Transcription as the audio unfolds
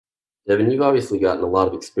Devin, you've obviously gotten a lot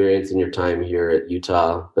of experience in your time here at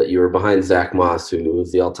Utah, but you were behind Zach Moss, who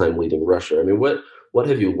was the all-time leading rusher. I mean, what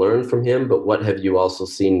have you learned from him, but what have you also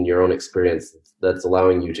seen in your own experience that's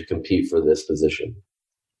allowing you to compete for this position?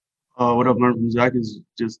 What I've learned from Zach is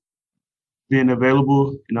just being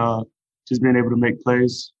available and just being able to make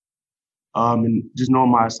plays and just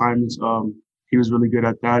knowing my assignments. He was really good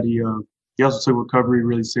at that. He also took recovery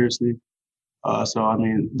really seriously. So, I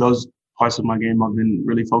mean, those parts of my game I've been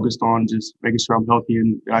really focused on, just making sure I'm healthy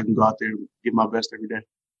and that I can go out there and give my best every day.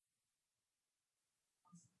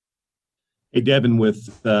 Hey, Devin,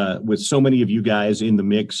 with so many of you guys in the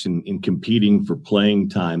mix and competing for playing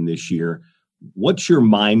time this year, what's your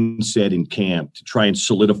mindset in camp to try and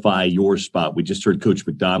solidify your spot? We just heard Coach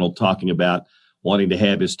McDonald talking about wanting to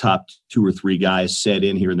have his top 2 or 3 guys set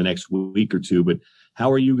in here in the next week or two. But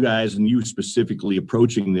how are you guys and you specifically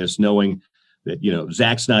approaching this, knowing that, you know,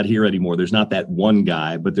 Zach's not here anymore? There's not that one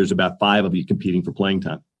guy, but there's about 5 of you competing for playing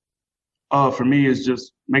time. For me, it's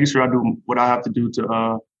just making sure I do what I have to do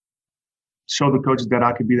to show the coaches that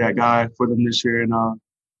I could be that guy for them this year. And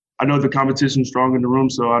I know the competition's strong in the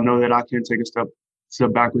room, so I know that I can't take a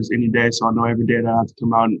step backwards any day. So I know every day that I have to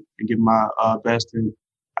come out and give my best, and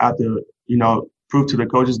I have to, you know, prove to the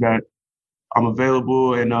coaches that I'm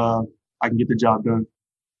available and I can get the job done.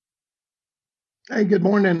 Hey, good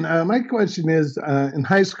morning. My question is, in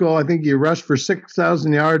high school, I think you rushed for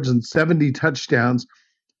 6,000 yards and 70 touchdowns.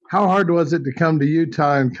 How hard was it to come to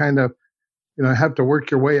Utah and kind of, you know, have to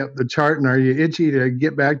work your way up the chart? And are you itchy to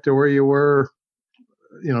get back to where you were,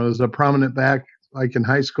 you know, as a prominent back, like in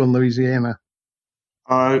high school in Louisiana?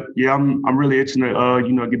 Yeah, I'm really itching to,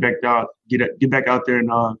 you know, get back out there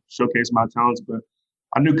and showcase my talents. But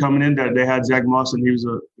I knew coming in that they had Zach Moss and he was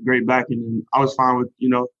a great back, and I was fine with, you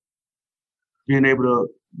know, being able to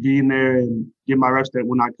be in there and get my reps that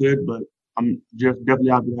when I could. But I'm just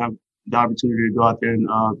definitely happy to have the opportunity to go out there and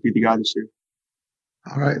be the guy this year.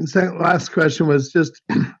 All right. And second, last question was just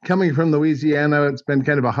coming from Louisiana. It's been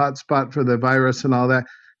kind of a hot spot for the virus and all that.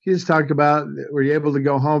 Can you just talk about, were you able to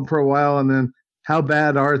go home for a while, and then how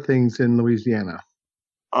bad are things in Louisiana?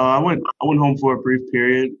 I went home for a brief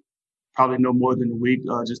period, probably no more than a week,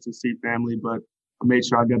 just to see family. But I made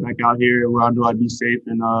sure I got back out here where I knew I'd be safe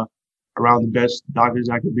and around the best doctors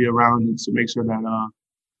I could be around, and to make sure that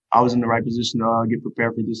I was in the right position to get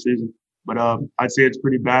prepared for this season. But I'd say it's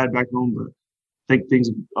pretty bad back home, but I think things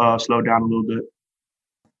slowed down a little bit.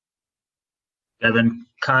 Devin,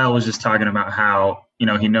 Kyle was just talking about how, you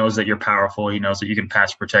know, he knows that you're powerful. He knows that you can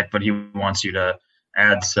pass protect, but he wants you to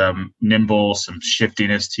add some nimble, some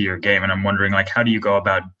shiftiness to your game. And I'm wondering, like, how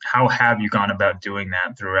have you gone about doing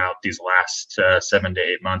that throughout these last 7 to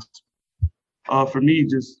 8 months? For me,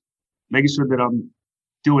 just making sure that I'm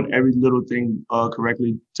doing every little thing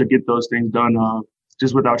correctly to get those things done.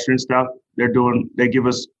 Just with our strength staff, they give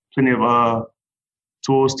us plenty of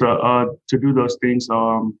tools to do those things.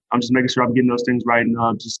 So I'm just making sure I'm getting those things right,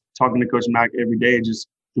 and just talking to Coach Mack every day, just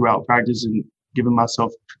throughout practice, and giving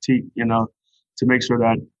myself critique, you know, to make sure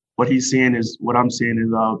that what he's seeing is what I'm seeing is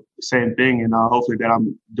the same thing, and hopefully that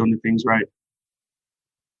I'm doing the things right.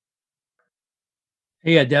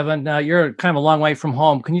 Hey, Devin, you're kind of a long way from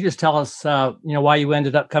home. Can you just tell us, you know, why you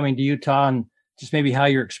ended up coming to Utah, and just maybe how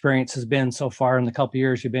your experience has been so far in the couple of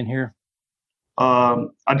years you've been here?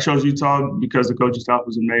 I chose Utah because the coaching staff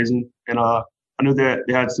was amazing, and I knew that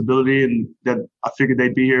they had stability, and that I figured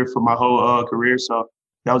they'd be here for my whole career. So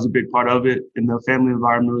that was a big part of it, and the family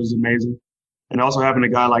environment was amazing. And also having a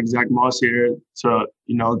guy like Zach Moss here to,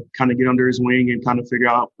 you know, kind of get under his wing and kind of figure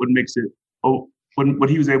out what makes it, what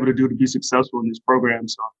he was able to do to be successful in this program.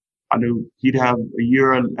 So I knew he'd have a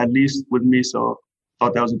year at least with me, so I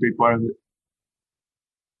thought that was a big part of it.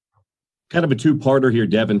 Kind of a two-parter here,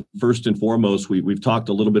 Devin. First and foremost, we've talked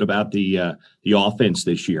a little bit about the offense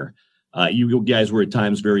this year. You guys were at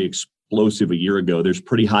times very explosive a year ago. There's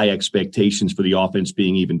pretty high expectations for the offense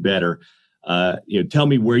being even better. You know, tell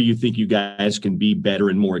me where you think you guys can be better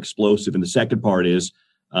and more explosive. And the second part is,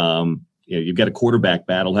 you know, you've got a quarterback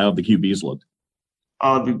battle. How have the QBs looked?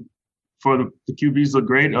 The QBs look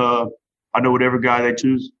great. I know whatever guy they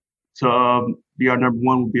choose to be our number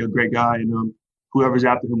one will be a great guy, and whoever's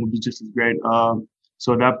after him will be just as great.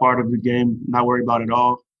 So that part of the game, not worried about at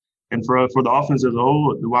all. And for the offense as a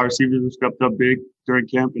whole, the wide receivers have stepped up big during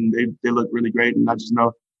camp, and they look really great. And I just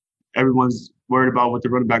know everyone's worried about what the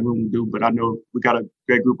running back room will do, but I know we got a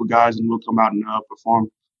great group of guys, and we'll come out and perform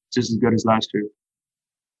just as good as last year.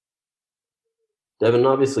 Devin,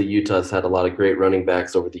 obviously Utah's had a lot of great running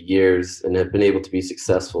backs over the years and have been able to be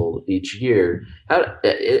successful each year.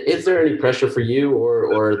 Is there any pressure for you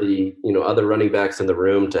or the, you know, other running backs in the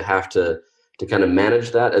room to have to kind of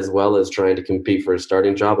manage that as well as trying to compete for a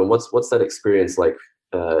starting job? And what's that experience like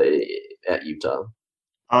at Utah?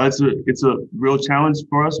 It's a real challenge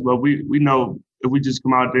for us, but we know if we just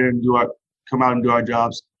come out there and do our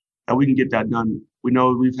jobs, that we can get that done. We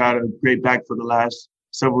know we've had a great back for the last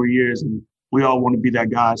several years, and we all want to be that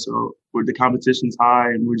guy. So the competition's high,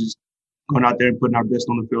 and we're just going out there and putting our best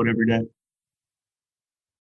on the field every day.